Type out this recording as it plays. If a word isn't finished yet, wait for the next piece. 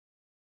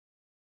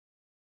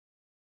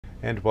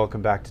And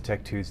welcome back to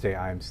Tech Tuesday.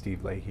 I'm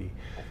Steve Leahy.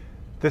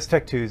 This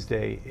Tech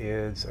Tuesday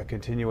is a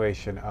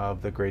continuation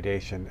of the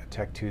Gradation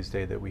Tech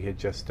Tuesday that we had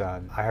just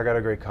done. I got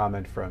a great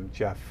comment from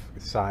Jeff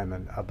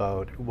Simon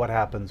about what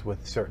happens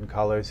with certain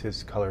colors.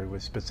 His color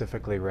was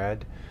specifically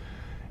red.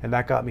 And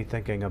that got me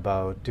thinking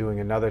about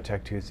doing another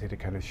Tech Tuesday to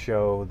kind of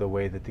show the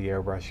way that the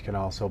airbrush can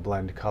also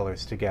blend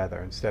colors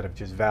together instead of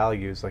just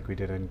values like we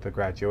did in the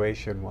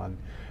graduation one.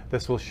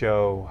 This will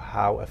show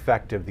how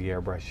effective the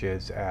airbrush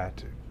is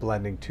at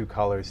blending two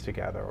colors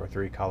together, or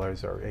three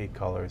colors, or 8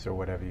 colors, or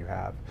whatever you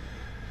have.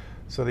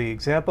 So the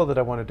example that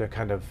I wanted to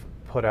kind of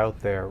put out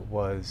there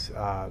was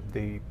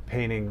the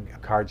painting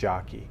Car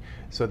Jockey.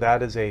 So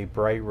that is a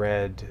bright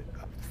red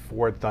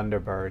Ford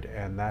Thunderbird,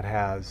 and that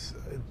has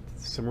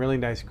some really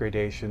nice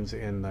gradations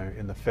in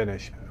the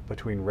finish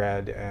between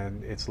red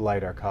and its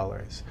lighter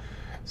colors.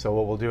 So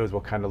what we'll do is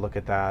we'll kind of look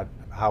at that,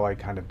 how I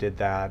kind of did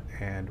that,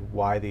 and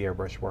why the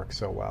airbrush works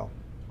so well.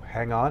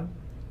 Hang on,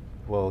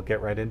 we'll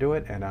get right into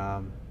it,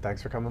 and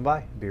thanks for coming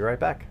by. Be right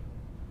back.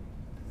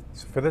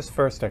 So for this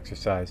first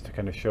exercise, to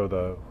kind of show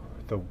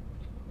the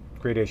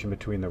gradation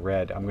between the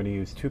red, I'm going to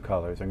use two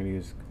colors. I'm going to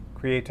use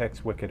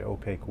Createx Wicked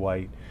Opaque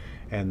White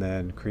and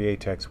then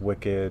Createx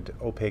Wicked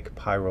Opaque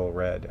Pyrrole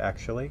Red.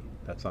 Actually,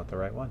 that's not the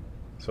right one.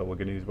 So we're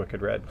going to use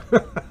Wicked Red.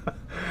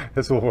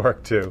 This will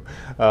work too.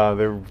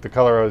 The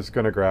color I was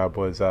going to grab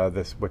was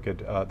this Wicked,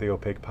 the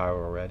Opaque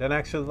Pyrrole Red. And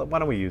actually, why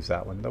don't we use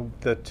that one?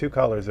 The two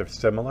colors are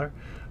similar.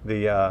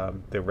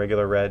 The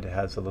regular red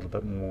has a little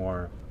bit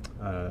more,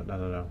 I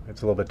don't know,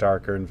 it's a little bit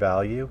darker in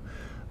value.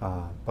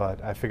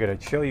 But I figured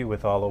I'd show you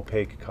with all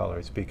opaque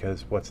colors,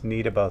 because what's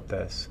neat about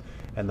this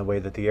and the way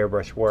that the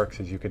airbrush works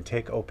is you can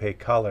take opaque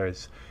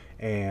colors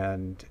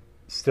and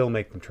still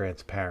make them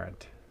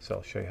transparent. So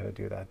I'll show you how to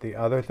do that. The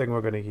other thing we're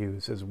going to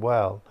use as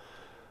well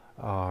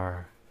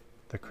are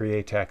the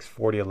Createx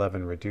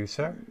 4011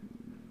 reducer,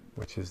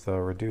 which is the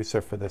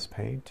reducer for this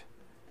paint.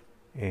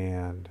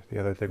 And the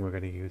other thing we're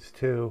going to use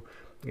too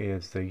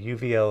is the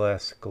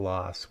UVLS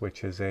gloss,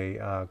 which is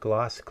a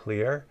gloss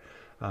clear,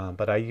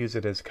 but I use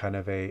it as kind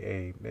of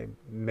a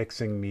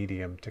mixing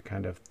medium to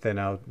kind of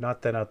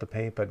not thin out the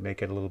paint, but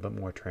make it a little bit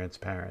more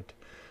transparent.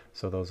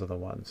 So those are the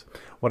ones.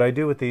 What I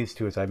do with these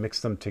two is I mix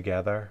them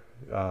together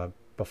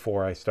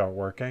before I start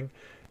working,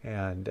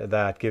 and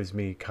that gives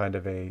me kind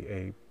of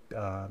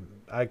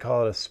I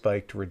call it a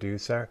spiked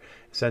reducer.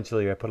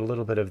 Essentially, I put a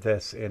little bit of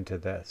this into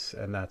this,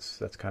 and that's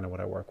kind of what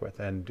I work with.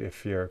 And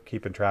if you're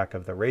keeping track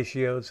of the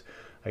ratios,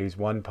 I use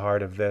 1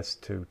 part of this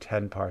to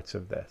 10 parts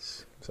of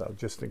this. So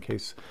just in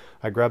case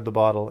I grab the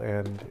bottle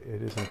and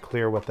it isn't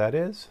clear what that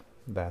is,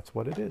 that's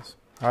what it is.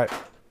 All right,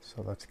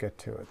 so let's get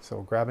to it.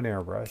 So grab an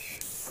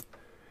airbrush.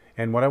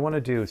 And what I want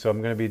to do, so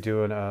I'm going to be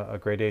doing a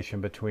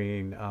gradation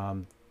between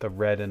the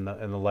red and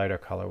the lighter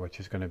color, which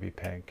is going to be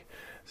pink.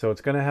 So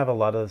it's going to have a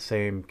lot of the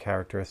same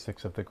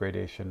characteristics of the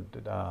gradation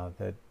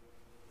that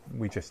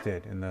we just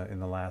did in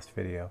the last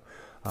video.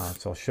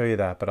 So I'll show you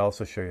that, but I'll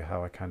also show you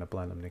how I kind of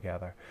blend them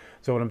together.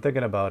 So what I'm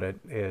thinking about it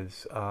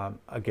is,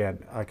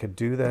 again, I could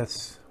do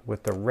this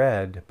with the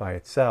red by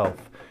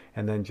itself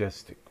and then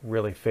just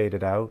really fade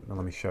it out. And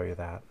let me show you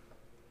that.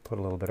 Put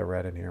a little bit of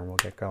red in here and we'll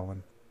get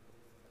going.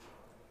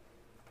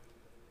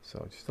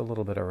 So just a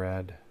little bit of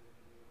red,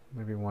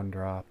 maybe 1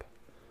 drop.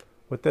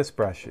 With this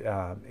brush, you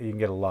can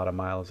get a lot of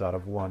miles out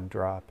of 1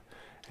 drop.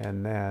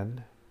 And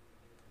then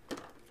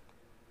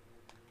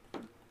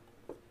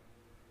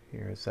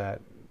here's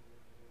that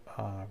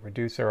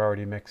reducer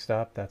already mixed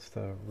up. That's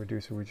the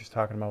reducer we were just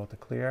talking about with the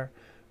clear.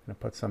 I'm going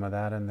to put some of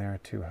that in there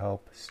to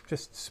help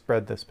just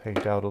spread this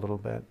paint out a little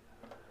bit.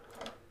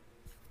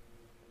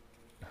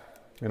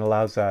 It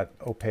allows that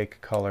opaque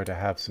color to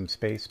have some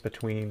space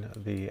between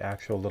the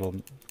actual little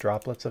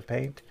droplets of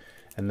paint,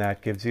 and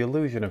that gives the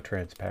illusion of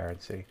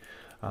transparency.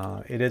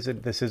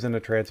 This isn't a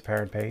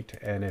transparent paint,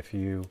 and if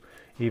you,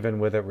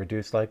 even with it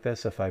reduced like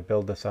this, if I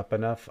build this up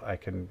enough, I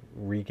can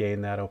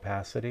regain that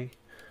opacity.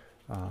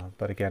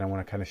 But again, I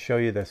want to kind of show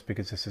you this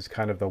because this is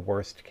kind of the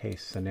worst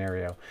case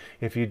scenario.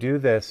 If you do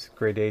this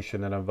gradation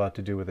that I'm about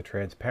to do with a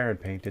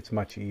transparent paint, it's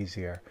much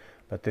easier.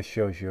 But this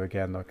shows you,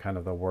 again, the kind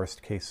of the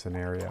worst case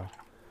scenario.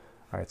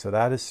 All right, so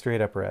that is straight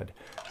up red.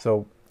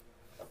 So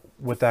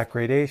with that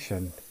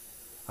gradation,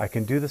 I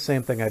can do the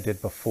same thing I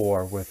did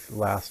before with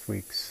last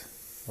week's,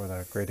 or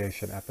the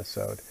gradation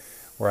episode,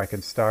 where I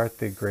can start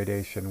the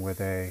gradation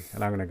with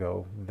and I'm going to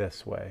go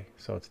this way.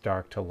 So it's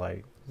dark to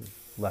light,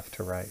 left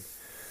to right.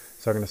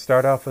 So I'm going to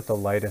start off with the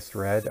lightest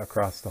red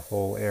across the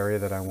whole area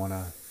that I want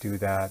to do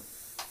that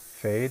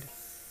fade,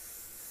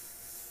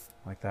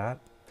 like that.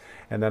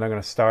 And then I'm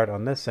going to start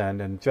on this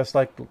end, and just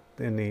like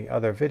in the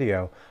other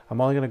video, I'm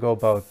only going to go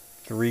about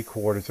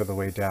 3/4 of the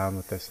way down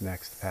with this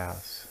next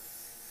pass.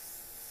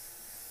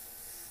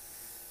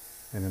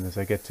 And then as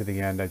I get to the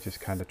end, I just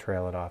kind of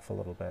trail it off a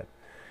little bit.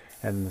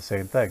 And the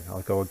same thing,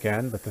 I'll go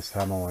again, but this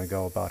time I'll only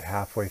go about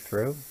halfway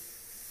through.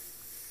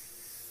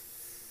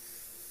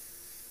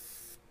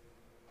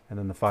 And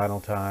then the final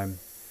time,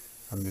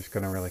 I'm just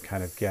going to really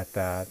kind of get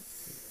that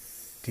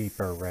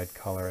deeper red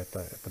color at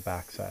the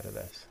back side of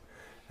this.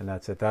 And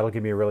that's it. That'll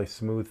give me a really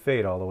smooth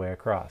fade all the way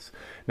across.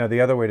 Now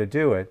the other way to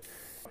do it,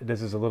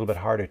 this is a little bit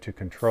harder to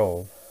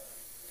control,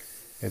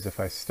 is if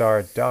I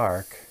start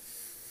dark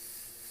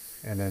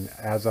and then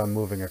as I'm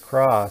moving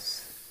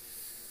across,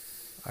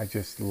 I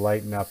just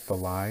lighten up the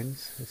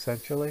lines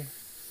essentially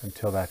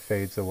until that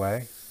fades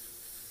away.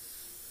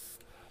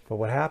 But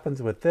what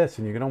happens with this,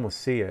 and you can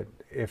almost see it,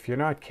 if you're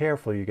not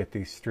careful, you get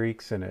these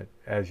streaks in it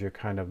as you're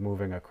kind of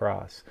moving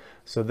across.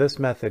 So this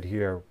method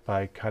here,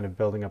 by kind of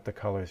building up the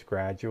colors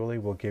gradually,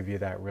 will give you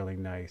that really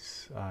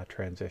nice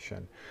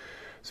transition.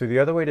 So the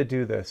other way to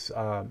do this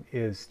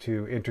is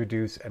to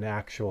introduce an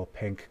actual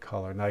pink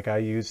color. Like I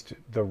used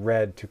the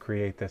red to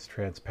create this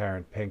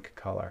transparent pink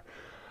color.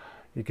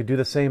 You could do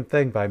the same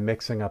thing by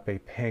mixing up a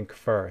pink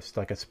first,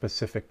 like a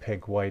specific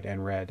pink, white,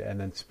 and red, and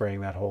then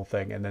spraying that whole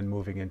thing, and then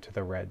moving into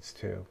the reds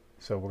too.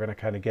 So we're going to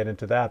kind of get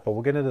into that, but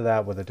we'll get into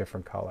that with a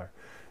different color.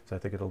 So I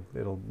think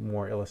it'll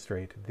more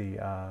illustrate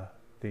the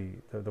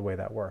way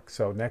that works.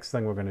 So next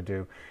thing we're going to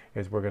do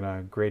is we're going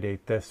to gradate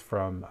this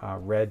from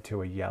red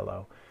to a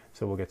yellow.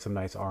 So we'll get some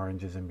nice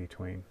oranges in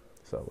between.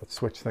 So let's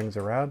switch things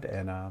around,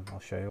 and I'll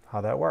show you how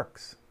that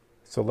works.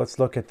 So let's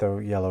look at the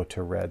yellow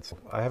to reds.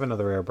 I have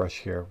another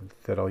airbrush here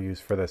that I'll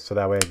use for this, so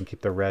that way I can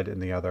keep the red in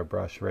the other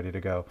brush ready to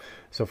go.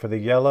 So for the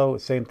yellow,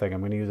 same thing. I'm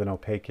going to use an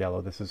opaque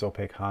yellow. This is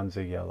opaque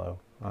Hansa yellow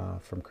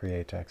from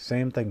Createx.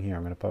 Same thing here.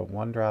 I'm going to put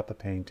 1 drop of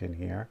paint in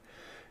here.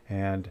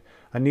 And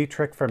a neat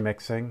trick for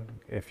mixing,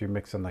 if you're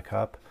mixing the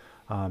cup,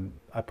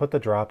 I put the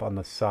drop on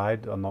the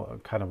side, on the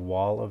kind of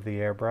wall of the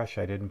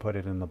airbrush. I didn't put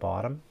it in the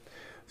bottom.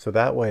 So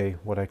that way,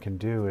 what I can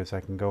do is I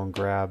can go and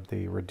grab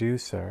the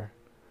reducer.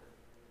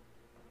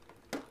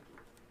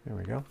 There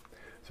we go.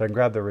 So I can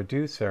grab the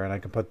reducer and I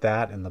can put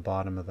that in the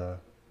bottom of the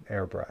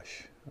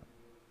airbrush.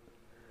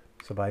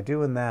 So by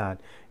doing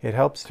that, it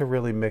helps to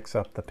really mix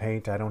up the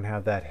paint. I don't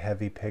have that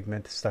heavy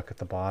pigment stuck at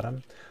the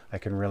bottom. I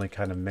can really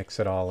kind of mix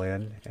it all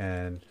in,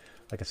 and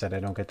like I said, I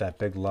don't get that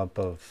big lump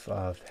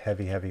of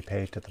heavy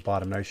paint at the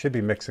bottom. Now I should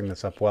be mixing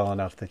this up well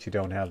enough that you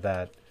don't have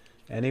that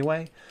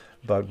anyway,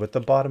 but with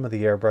the bottom of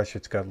the airbrush,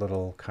 it's got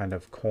little kind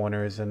of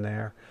corners in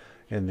there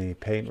in the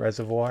paint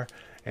reservoir.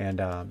 And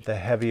the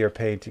heavier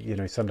paint, you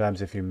know,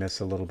 sometimes if you miss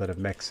a little bit of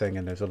mixing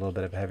and there's a little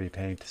bit of heavy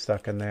paint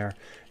stuck in there,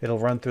 it'll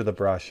run through the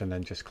brush and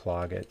then just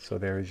clog it. So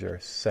there's your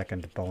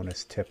second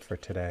bonus tip for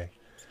today.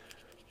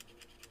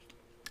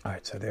 All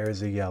right, so there's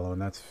the yellow,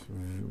 and that's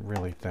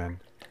really thin.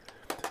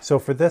 So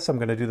for this, I'm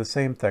going to do the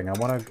same thing. I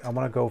want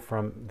to go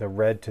from the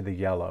red to the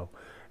yellow.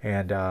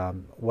 And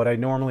what I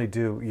normally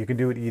do, you can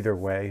do it either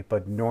way,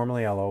 but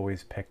normally I'll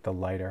always pick the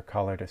lighter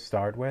color to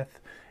start with,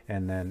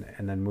 and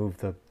then move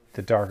the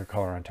darker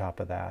color on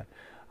top of that.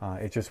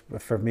 It just,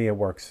 for me, it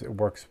works a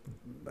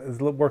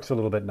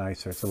little bit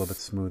nicer. It's a little bit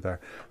smoother.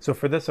 So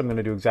for this, I'm going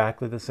to do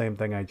exactly the same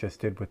thing I just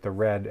did with the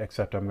red,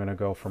 except I'm going to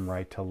go from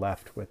right to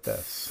left with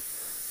this.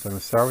 So I'm going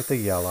to start with the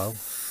yellow,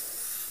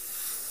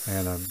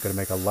 and I'm going to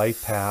make a light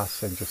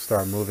pass and just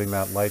start moving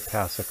that light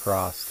pass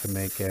across to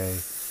make a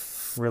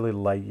really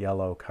light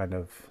yellow kind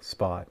of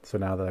spot. So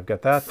now that I've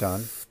got that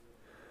done,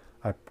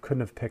 I couldn't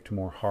have picked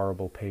more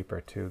horrible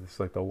paper too. This is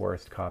like the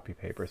worst copy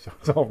paper, so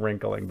it's all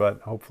wrinkling, but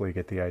hopefully you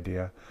get the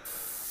idea.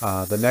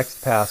 The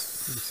next pass,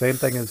 same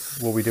thing as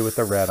what we did with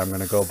the red. I'm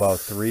going to go about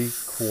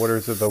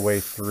 3/4 of the way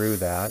through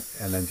that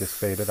and then just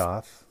fade it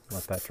off.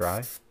 Let that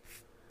dry.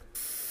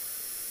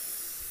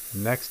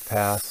 Next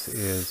pass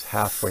is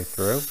halfway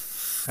through.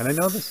 And I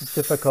know this is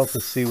difficult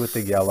to see with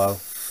the yellow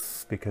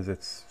because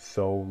it's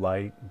so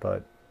light,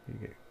 but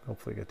you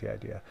hopefully get the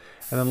idea.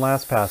 And then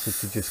last pass is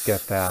to just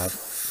get that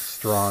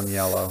strong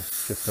yellow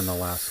just in the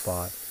last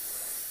spot.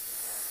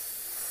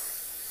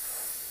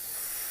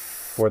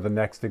 For the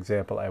next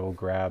example, I will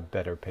grab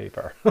better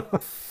paper.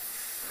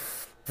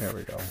 There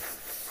we go.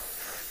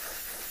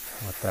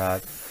 Let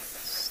that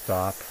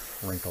stop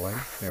wrinkling.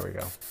 There we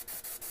go.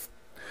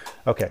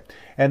 Okay,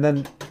 and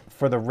then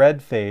for the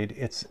red fade,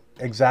 it's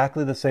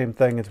exactly the same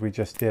thing as we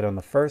just did on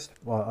the first,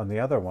 well, on the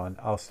other one.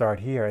 I'll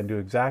start here and do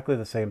exactly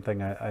the same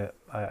thing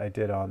I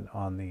did on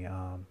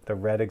the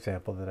red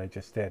example that I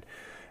just did.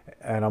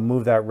 And I'll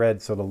move that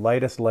red, so the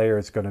lightest layer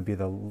is going to be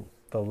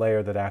the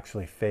layer that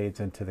actually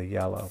fades into the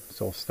yellow.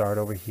 So we'll start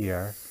over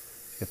here,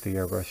 get the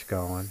airbrush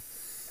going,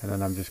 and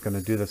then I'm just going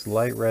to do this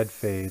light red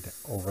fade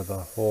over the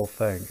whole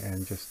thing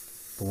and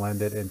just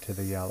blend it into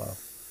the yellow.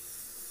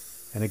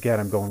 And again,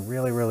 I'm going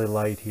really, really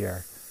light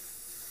here.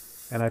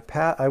 And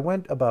I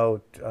went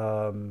about,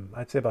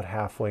 I'd say about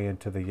halfway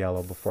into the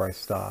yellow before I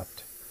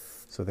stopped.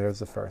 So there's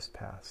the first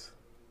pass,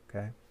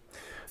 okay?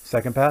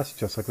 Second pass,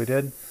 just like we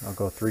did, I'll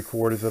go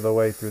 3/4 of the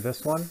way through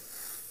this one.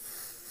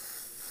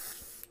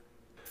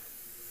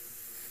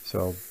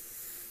 So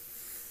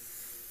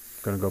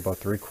I'm going to go about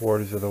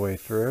 3/4 of the way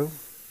through,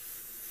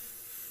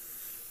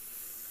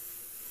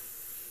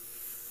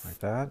 like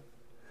that.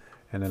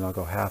 And then I'll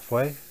go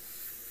halfway.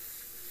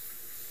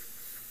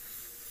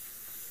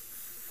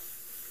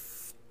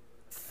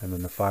 And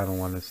then the final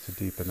one is to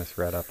deepen this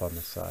red up on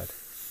the side.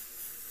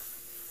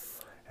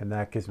 And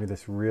that gives me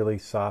this really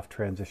soft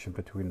transition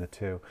between the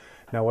two.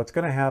 Now what's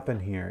going to happen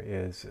here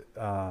is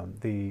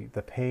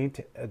the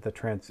paint,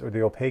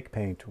 the opaque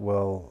paint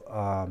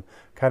will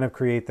kind of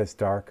create this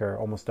darker,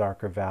 almost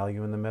darker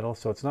value in the middle.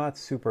 So it's not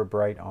super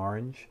bright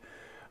orange.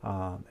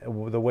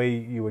 The way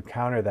you would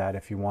counter that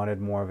if you wanted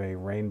more of a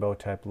rainbow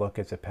type look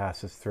as it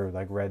passes through,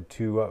 like red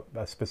to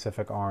a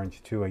specific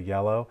orange to a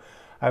yellow,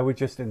 I would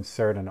just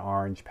insert an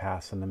orange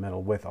pass in the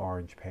middle with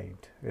orange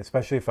paint,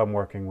 especially if I'm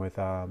working with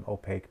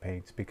opaque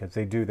paints, because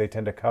they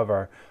tend to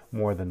cover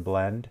more than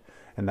blend,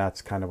 and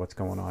that's kind of what's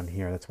going on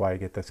here. That's why I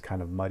get this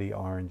kind of muddy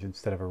orange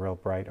instead of a real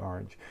bright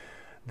orange.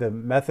 The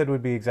method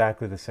would be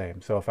exactly the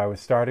same. So if I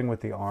was starting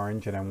with the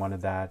orange and I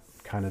wanted that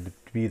kind of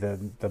to be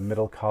the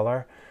middle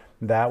color,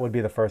 that would be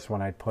the first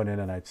one I'd put in,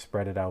 and I'd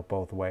spread it out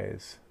both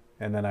ways.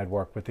 And then I'd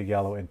work with the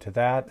yellow into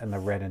that and the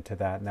red into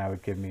that, and that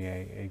would give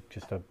me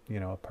just a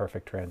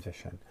perfect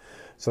transition.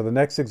 So the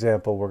next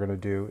example we're going to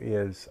do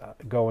is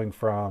going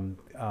from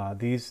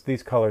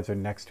these colors are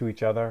next to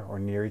each other or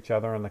near each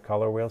other on the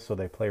color wheel, so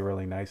they play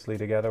really nicely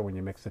together. When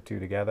you mix the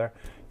two together,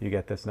 you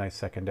get this nice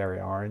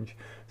secondary orange.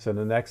 So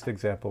the next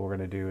example we're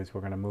going to do is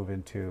we're going to move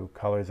into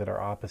colors that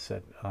are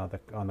opposite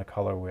on the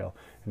color wheel,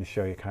 and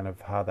show you kind of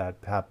how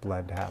that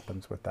blend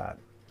happens with that.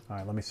 All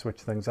right, let me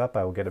switch things up.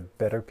 I will get a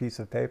better piece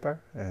of paper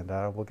and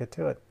we'll get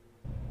to it.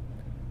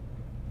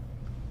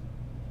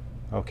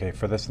 Okay,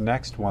 for this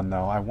next one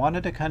though, I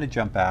wanted to kind of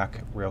jump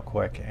back real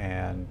quick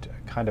and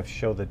kind of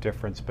show the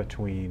difference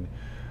between,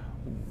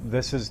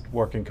 this is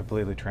working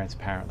completely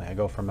transparently. I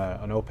go from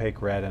an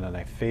opaque red and then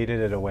I faded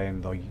it away,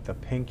 and the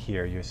pink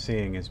here you're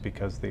seeing is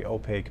because the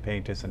opaque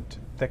paint isn't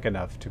thick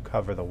enough to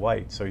cover the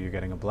white, so you're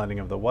getting a blending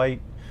of the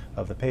white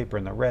of the paper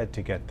and the red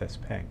to get this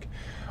pink.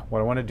 What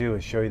I want to do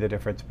is show you the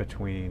difference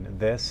between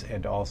this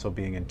and also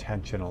being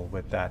intentional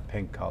with that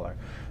pink color.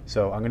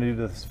 So I'm going to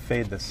do this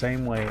fade the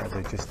same way as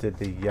I just did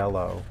the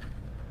yellow,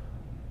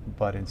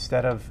 but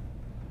instead of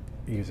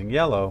using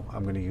yellow,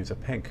 I'm going to use a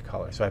pink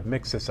color. So I've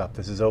mixed this up.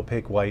 This is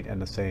opaque white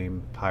and the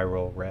same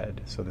pyro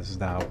red. So this is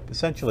now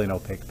essentially an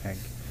opaque pink.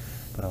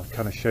 But I'll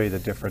kind of show you the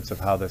difference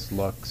of how this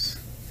looks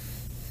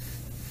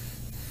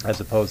as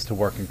opposed to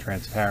working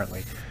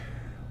transparently.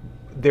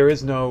 There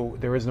is no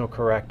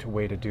correct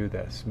way to do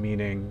this,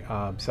 meaning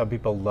some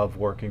people love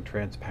working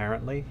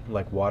transparently,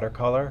 like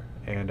watercolor,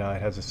 and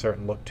it has a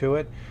certain look to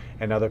it,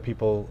 and other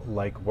people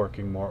like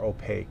working more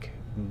opaque,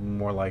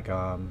 more like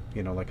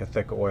like a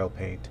thick oil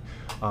paint.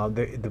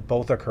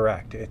 Both are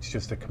correct. It's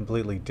just a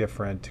completely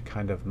different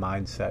kind of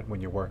mindset when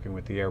you're working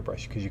with the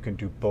airbrush, because you can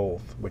do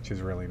both, which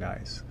is really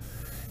nice.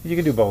 You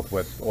can do both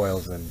with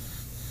oils and,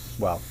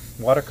 well,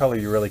 watercolor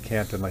you really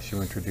can't unless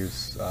you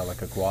introduce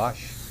like a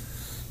gouache.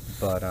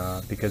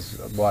 But because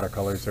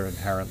watercolors are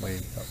inherently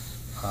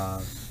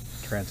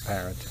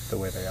transparent the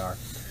way they are.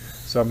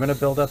 So I'm going to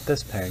build up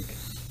this pink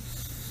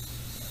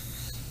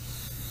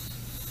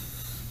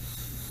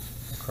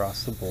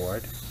across the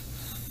board.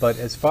 But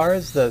as far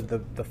as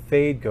the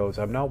fade goes,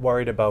 I'm not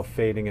worried about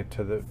fading it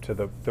to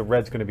the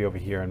red's going to be over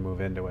here and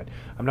move into it.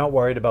 I'm not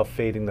worried about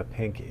fading the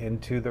pink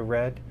into the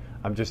red.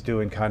 I'm just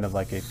doing kind of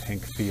like a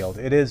pink field.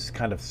 It is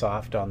kind of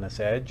soft on this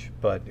edge,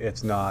 but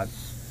it's not,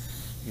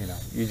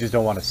 you just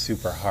don't want a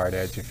super hard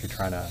edge if you're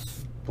trying to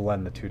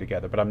blend the two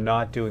together. But I'm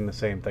not doing the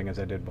same thing as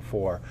I did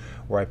before,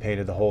 where I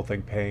painted the whole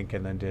thing pink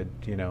and then did,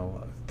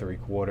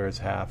 3/4,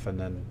 half, and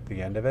then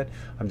the end of it.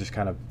 I'm just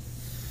kind of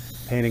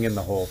painting in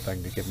the whole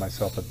thing to give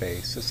myself a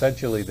base.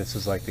 Essentially, this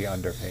is like the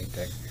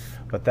underpainting.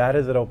 But that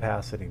is at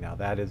opacity now.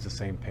 That is the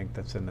same pink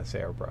that's in this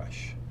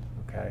airbrush.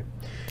 Okay?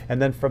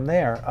 And then from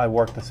there, I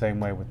work the same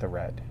way with the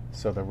red.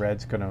 So the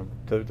red's going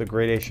to, the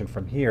gradation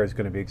from here is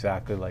going to be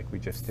exactly like we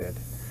just did.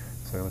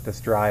 So let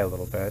this dry a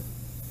little bit.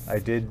 I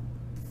did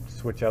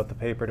switch out the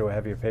paper to a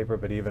heavier paper,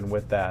 but even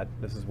with that,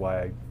 this is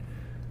why I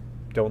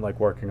don't like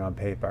working on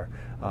paper.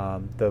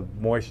 The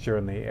moisture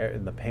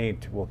in the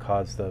paint will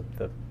cause the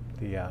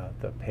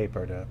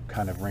paper to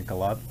kind of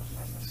wrinkle up.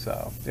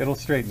 So it'll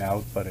straighten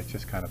out, but it's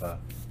just kind of a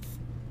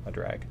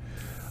drag.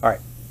 All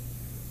right,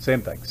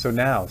 same thing. So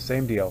now,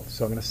 same deal.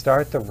 So I'm going to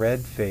start the red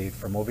fade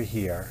from over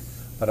here,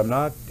 but I'm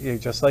not,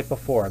 just like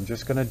before, I'm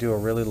just going to do a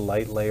really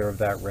light layer of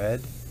that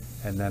red,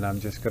 and then I'm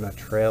just going to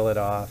trail it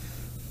off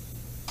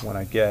when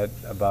I get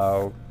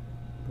about,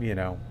 I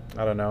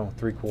don't know,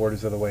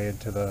 3/4 of the way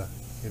into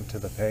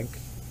the pink.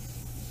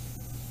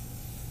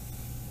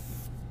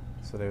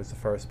 So there's the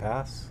first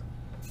pass.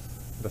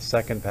 The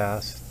second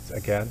pass,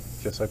 again,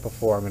 just like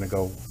before, I'm going to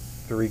go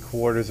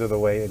 3/4 of the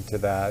way into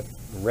that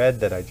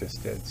red that I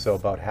just did. So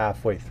about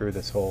halfway through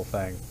this whole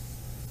thing.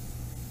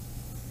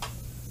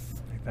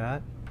 Like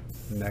that.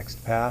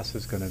 Next pass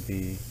is going to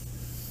be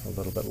a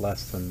little bit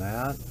less than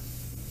that.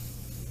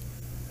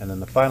 And then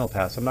the final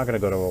pass, I'm not going to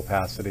go to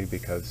opacity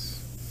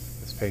because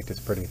this paint is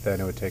pretty thin.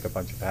 It would take a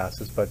bunch of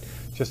passes, but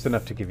just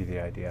enough to give you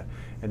the idea.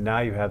 And now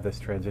you have this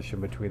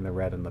transition between the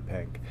red and the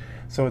pink.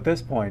 So at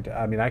this point,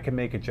 I can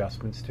make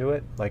adjustments to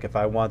it. Like if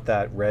I want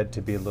that red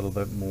to be a little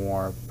bit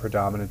more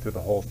predominant through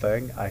the whole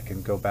thing, I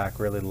can go back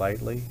really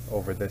lightly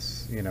over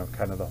this,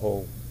 kind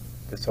of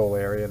this whole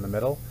area in the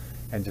middle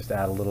and just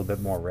add a little bit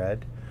more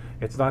red.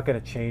 it's not going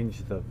to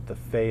change the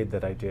fade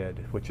that I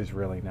did, which is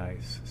really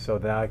nice. So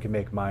now I can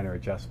make minor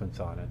adjustments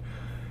on it.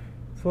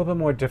 It's a little bit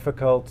more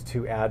difficult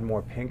to add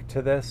more pink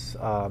to this,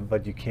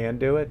 but you can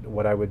do it.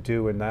 What I would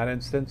do in that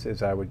instance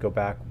is I would go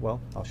back,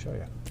 well, I'll show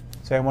you.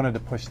 Say I wanted to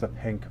push the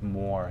pink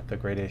more, the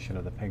gradation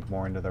of the pink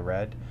more into the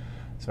red.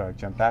 So I would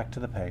jump back to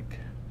the pink.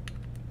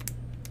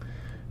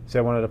 So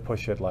I wanted to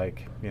push it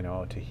like, you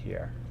know, to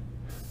here.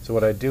 So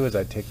what I'd do is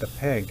I'd take the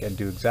pink and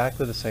do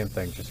exactly the same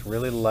thing, just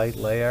really light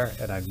layer,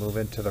 and I'd move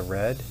into the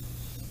red.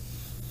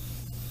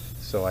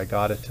 So I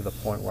got it to the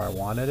point where I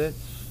wanted it.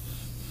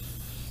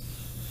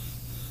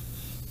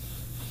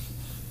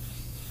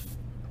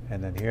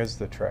 And then here's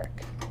the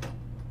trick.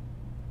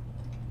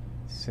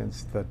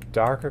 Since the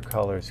darker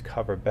colors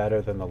cover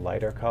better than the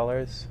lighter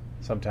colors,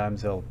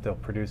 sometimes they'll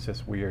produce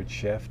this weird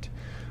shift.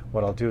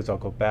 What I'll do is I'll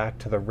go back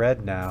to the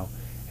red now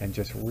and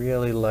just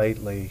really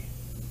lightly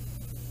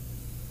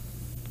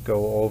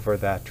go over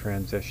that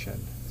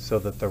transition so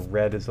that the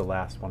red is the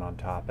last one on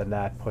top, and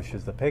that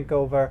pushes the pink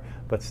over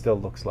but still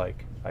looks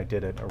like I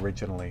did it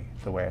originally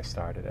the way I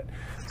started it.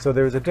 So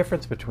there's a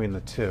difference between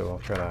the two. I'll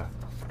try to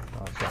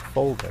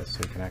fold this so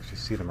you can actually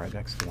see them right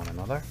next to one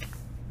another.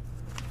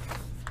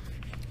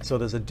 So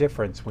there's a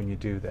difference when you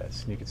do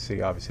this. And you can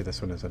see obviously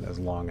this one isn't as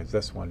long as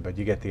this one, but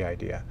you get the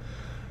idea.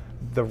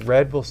 The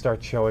red will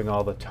start showing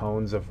all the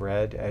tones of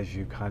red as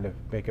you kind of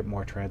make it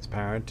more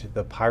transparent.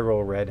 The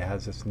Pyro red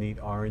has this neat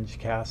orange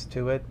cast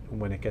to it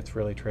when it gets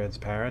really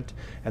transparent,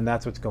 and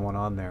that's what's going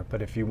on there.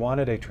 But if you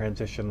wanted a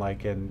transition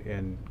like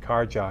in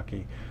Car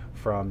Jockey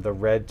from the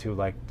red to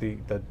like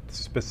the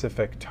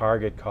specific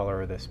target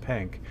color of this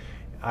pink,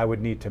 I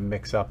would need to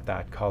mix up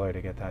that color to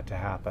get that to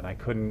happen.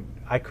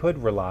 I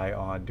could rely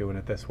on doing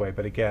it this way,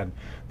 but again,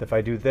 if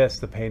I do this,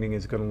 the painting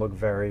is going to look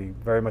very,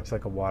 very much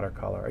like a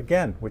watercolor.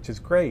 Again, which is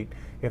great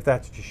if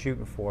that's what you're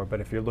shooting for,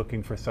 but if you're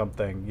looking for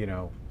something, you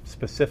know,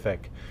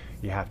 specific,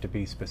 you have to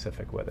be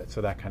specific with it.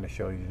 So that kind of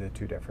shows you the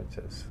two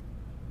differences.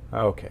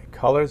 Okay,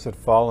 colors that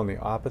fall on the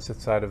opposite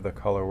side of the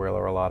color wheel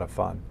are a lot of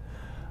fun.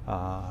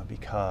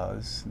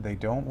 Because they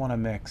don't want to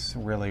mix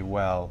really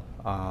well.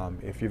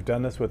 If you've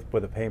done this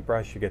with a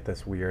paintbrush, you get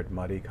this weird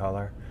muddy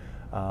color.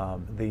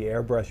 The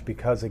airbrush,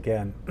 because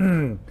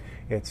again,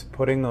 it's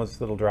putting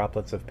those little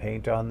droplets of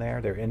paint on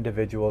there. They're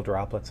individual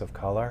droplets of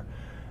color.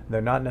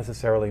 They're not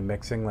necessarily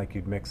mixing like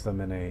you'd mix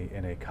them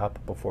in a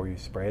cup before you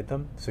sprayed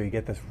them. So you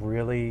get this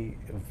really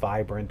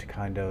vibrant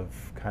kind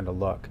of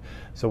look.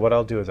 So what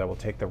I'll do is I will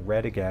take the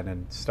red again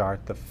and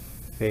start the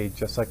fade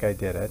just like I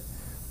did it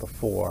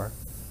before.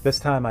 This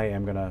time I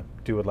am going to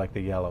do it like the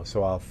yellow,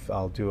 so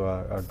I'll do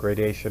a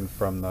gradation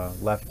from the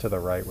left to the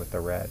right with the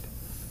red.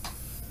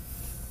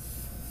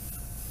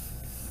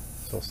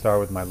 So I'll start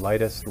with my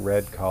lightest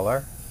red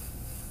color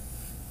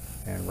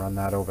and run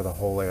that over the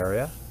whole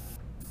area.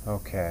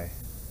 Okay,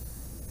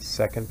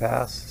 second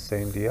pass,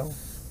 same deal.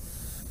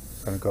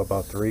 I'm going to go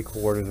about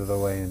 3/4 of the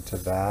way into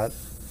that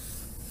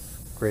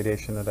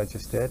gradation that I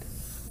just did.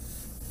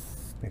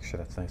 Make sure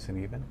that's nice and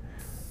even.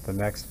 The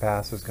next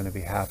pass is going to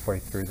be halfway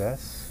through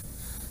this.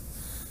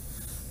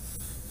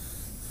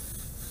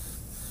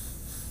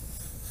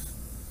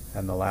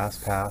 And the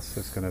last pass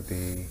is going to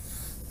be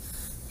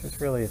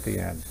just really at the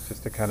end,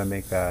 just to kind of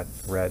make that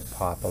red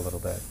pop a little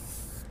bit.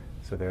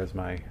 So there's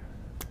my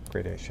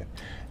gradation.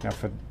 Now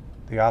for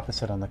the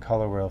opposite on the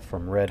color wheel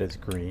from red is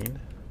green.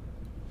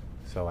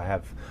 So I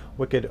have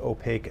Wicked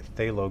Opaque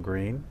Phthalo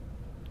Green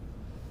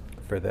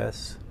for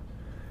this.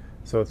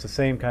 So it's the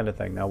same kind of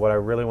thing. Now what I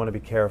really want to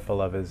be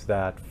careful of is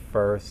that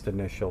first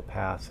initial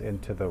pass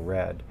into the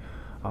red.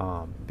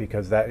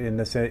 Because that in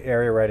this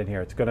area right in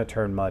here, it's going to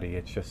turn muddy.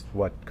 It's just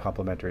what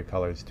complementary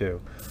colors do.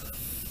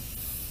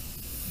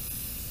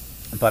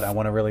 But I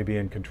want to really be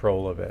in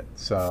control of it.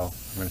 So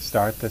I'm going to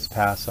start this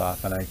pass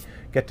off, and I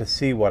get to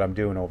see what I'm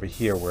doing over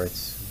here where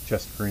it's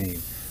just green.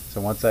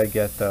 So once I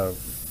get the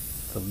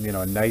you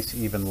know, a nice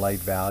even light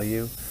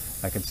value,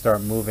 I can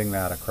start moving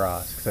that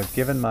across. Because I've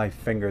given my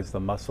fingers the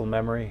muscle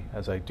memory.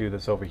 As I do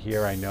this over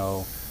here, I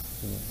know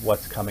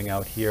what's coming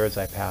out here as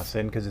I pass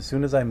in, because as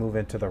soon as I move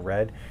into the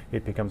red,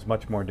 it becomes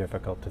much more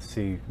difficult to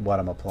see what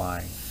I'm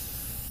applying.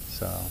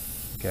 So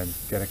again,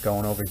 get it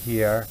going over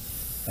here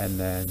and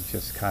then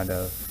just kind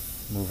of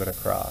move it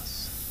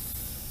across.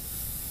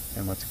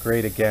 And what's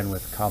great again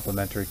with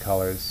complementary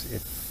colors,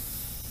 it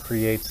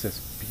creates this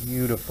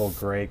beautiful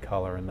gray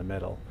color in the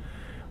middle.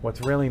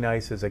 What's really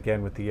nice is,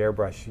 again, with the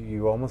airbrush,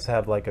 you almost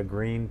have like a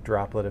green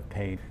droplet of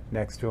paint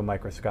next to a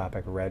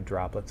microscopic red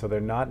droplet. So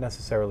they're not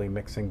necessarily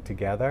mixing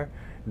together.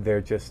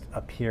 They're just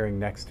appearing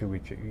next to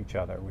each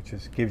other, which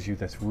gives you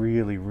this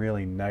really,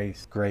 really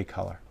nice gray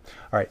color.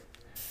 All right,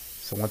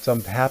 so once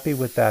I'm happy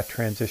with that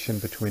transition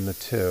between the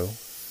two,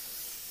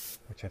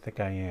 which I think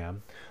I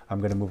am, I'm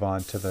going to move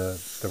on to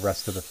the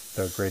rest of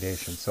the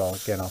gradation. So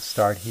again, I'll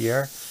start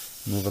here,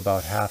 move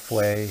about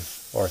halfway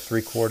or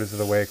 3/4 of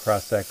the way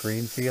across that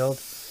green field.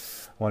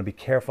 I want to be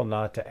careful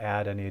not to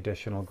add any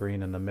additional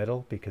green in the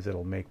middle because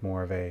it'll make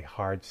more of a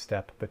hard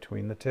step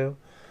between the two.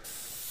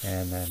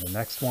 And then the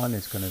next one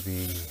is going to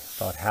be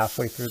about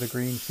halfway through the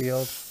green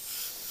field.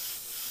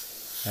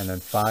 And then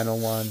final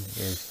one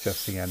is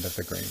just the end of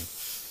the green.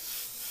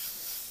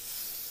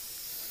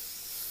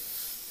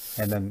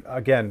 And then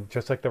again,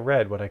 just like the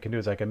red, what I can do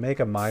is I can make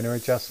a minor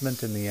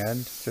adjustment in the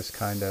end, just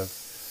kind of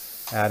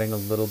adding a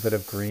little bit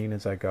of green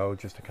as I go,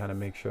 just to kind of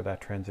make sure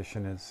that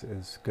transition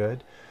is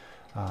good.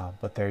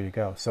 But there you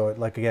go. So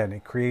again,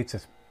 it creates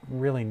this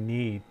really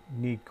neat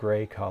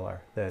gray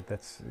color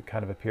that's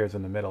kind of appears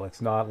in the middle.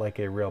 It's not like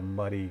a real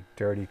muddy,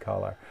 dirty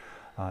color.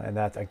 And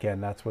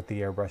that's what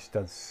the airbrush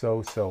does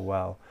so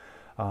well.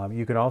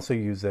 You can also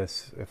use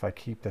this, if I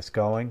keep this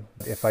going,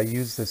 if I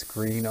use this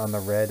green on the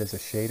red as a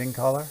shading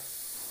color,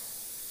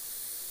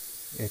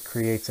 it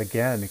creates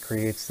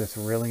this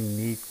really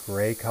neat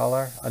gray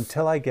color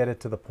until I get it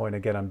to the point,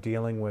 again, I'm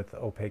dealing with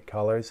opaque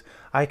colors.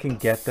 I can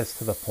get this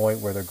to the point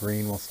where the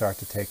green will start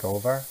to take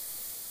over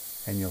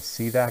and you'll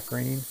see that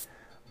green.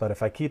 But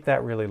if I keep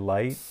that really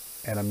light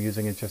and I'm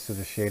using it just as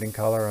a shading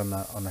color on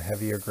the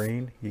heavier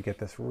green, you get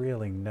this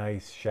really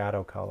nice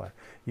shadow color.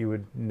 You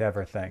would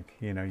never think,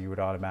 you know, you would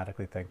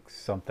automatically think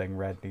something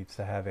red needs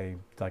to have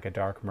like a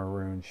dark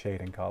maroon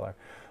shading color.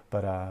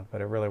 But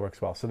it really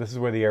works well. So this is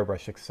where the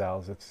airbrush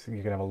excels.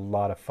 You can have a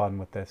lot of fun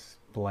with this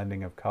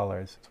blending of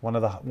colors. It's one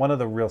of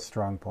the real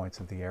strong points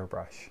of the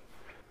airbrush.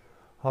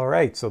 All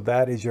right, so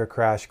that is your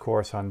crash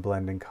course on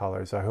blending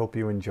colors. I hope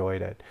you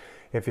enjoyed it.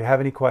 If you have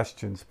any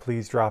questions,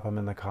 please drop them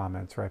in the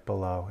comments right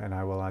below, and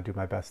I will do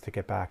my best to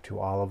get back to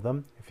all of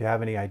them. If you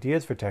have any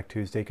ideas for Tech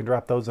Tuesday, you can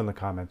drop those in the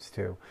comments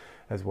too,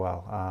 as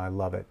well. I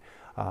love it.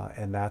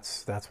 And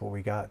that's what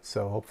we got.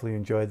 So hopefully you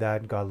enjoyed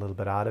that and got a little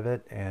bit out of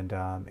it. And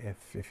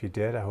if you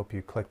did, I hope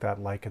you click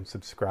that like and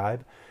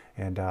subscribe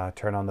and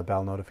turn on the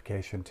bell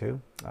notification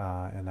too.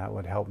 And that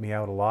would help me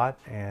out a lot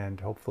and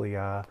hopefully,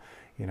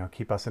 you know,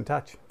 keep us in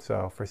touch.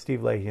 So for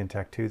Steve Leahy and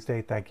Tech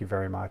Tuesday, thank you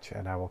very much.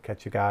 And I will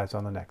catch you guys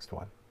on the next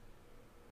one.